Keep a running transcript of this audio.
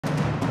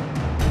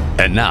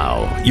And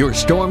now, your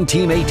Storm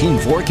Team 18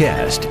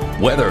 forecast.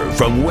 Weather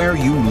from where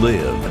you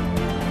live.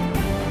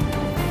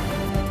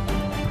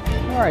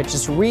 All right,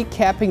 just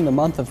recapping the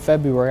month of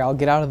February. I'll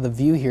get out of the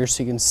view here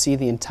so you can see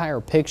the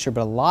entire picture, but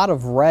a lot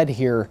of red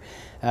here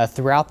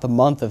throughout the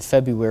month of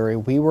February.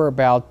 We were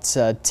about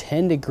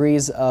 10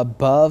 degrees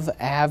above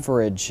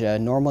average.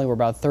 Normally we're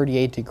about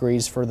 38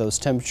 degrees for those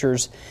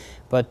temperatures,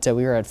 but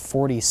we were at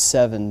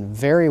 47.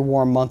 Very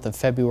warm month of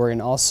February,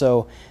 and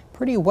also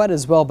pretty wet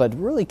as well, but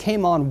really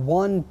came on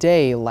one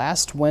day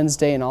last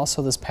Wednesday and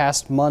also this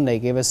past Monday.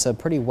 Gave us a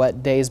pretty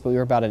wet days, but we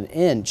were about an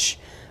inch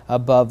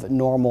above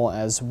normal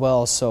as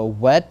well. So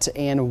wet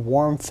and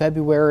warm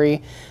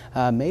February,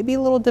 maybe a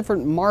little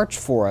different March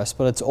for us,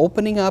 but it's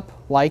opening up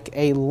like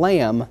a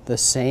lamb. The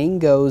saying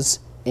goes,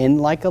 in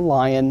like a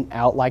lion,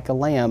 out like a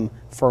lamb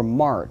for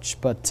March,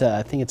 but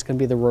I think it's going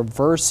to be the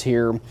reverse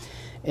here.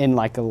 In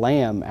like a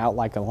lamb, out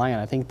like a lion.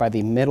 I think by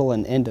the middle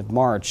and end of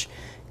March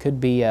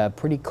could be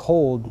pretty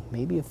cold,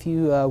 maybe a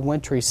few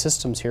wintry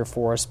systems here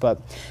for us.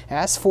 But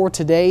as for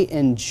today,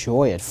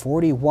 enjoy it.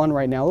 41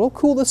 right now, a little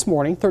cool this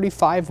morning.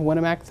 35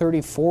 Winnemac,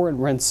 34 in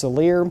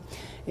Rensselaer,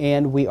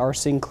 and we are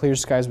seeing clear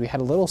skies. We had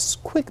a little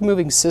quick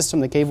moving system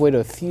that gave way to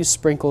a few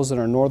sprinkles in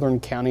our northern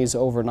counties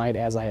overnight,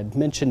 as I had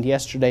mentioned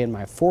yesterday in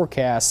my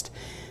forecast,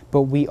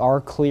 but we are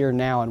clear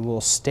now and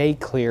will stay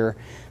clear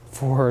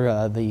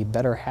for the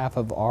better half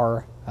of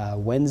our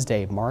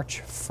Wednesday,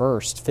 March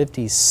 1st.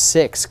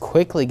 56,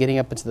 quickly getting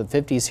up into the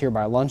 50s here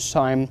by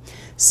lunchtime.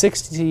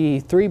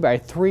 63 by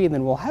 3, and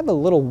then we'll have a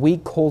little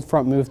weak cold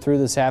front move through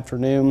this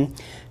afternoon.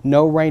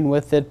 No rain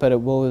with it, but it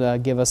will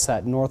give us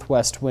that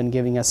northwest wind,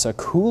 giving us a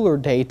cooler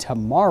day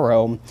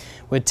tomorrow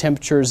with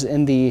temperatures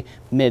in the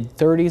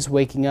mid-30s,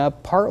 waking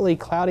up partly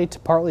cloudy to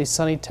partly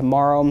sunny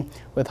tomorrow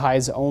with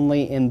highs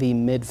only in the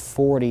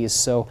mid-40s.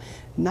 So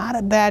not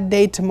a bad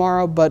day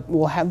tomorrow, but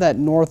we'll have that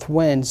north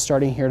wind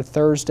starting here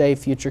Thursday.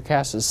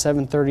 Futurecast is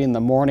 7:30 in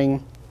the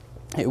morning.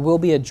 It will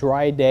be a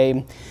dry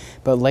day,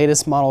 but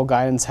latest model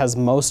guidance has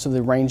most of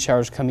the rain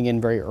showers coming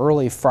in very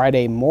early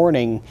Friday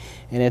morning,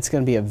 and it's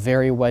going to be a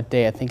very wet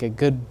day. I think a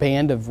good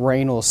band of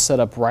rain will set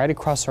up right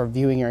across our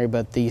viewing area,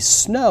 but the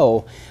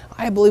snow,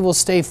 I believe, will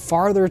stay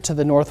farther to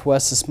the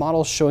northwest. This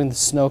model is showing the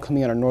snow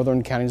coming in our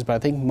northern counties, but I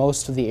think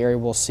most of the area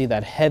will see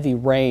that heavy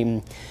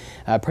rain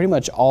pretty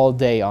much all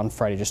day on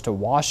Friday. Just a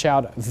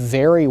washout,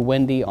 very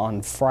windy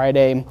on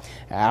Friday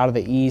out of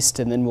the east,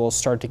 and then we'll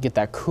start to get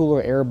that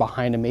cooler air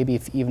behind and maybe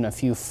even a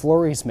few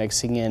flurries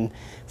mixing in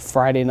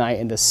Friday night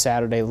into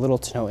Saturday. Little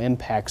to no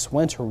impacts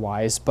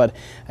winter-wise, but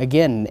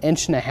again,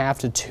 1.5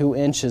 to 2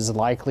 inches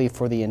likely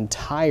for the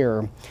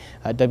entire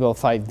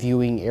WL5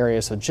 viewing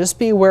area. So just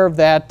be aware of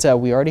that.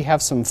 We already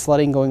have some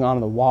flooding going on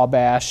in the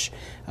Wabash.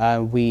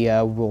 We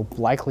will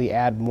likely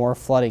add more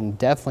flooding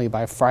definitely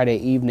by Friday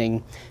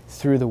evening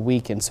through the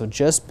weekend. So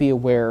just be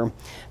aware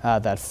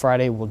that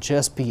Friday will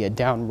just be a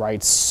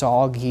downright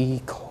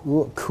soggy,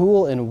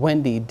 cool and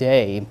windy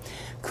day.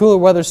 Cooler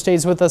weather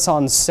stays with us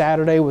on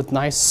Saturday with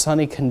nice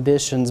sunny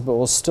conditions, but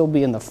we'll still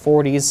be in the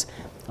 40s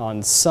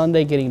on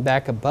Sunday, getting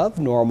back above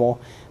normal.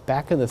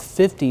 Back in the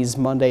 50s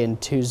Monday and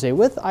Tuesday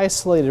with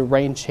isolated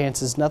rain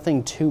chances,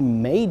 nothing too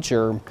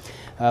major.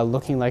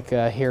 Looking like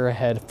here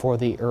ahead for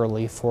the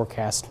early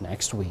forecast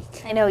next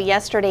week. I know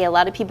yesterday a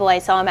lot of people, I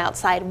saw them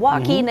outside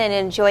walking and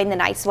enjoying the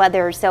nice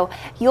weather, so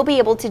you'll be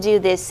able to do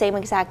this same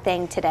exact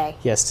thing today.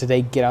 Yes,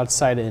 today get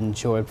outside and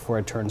enjoy it before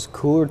it turns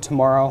cooler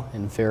tomorrow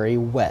and very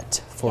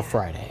wet for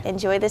Friday.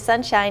 Enjoy the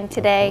sunshine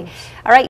today. All right.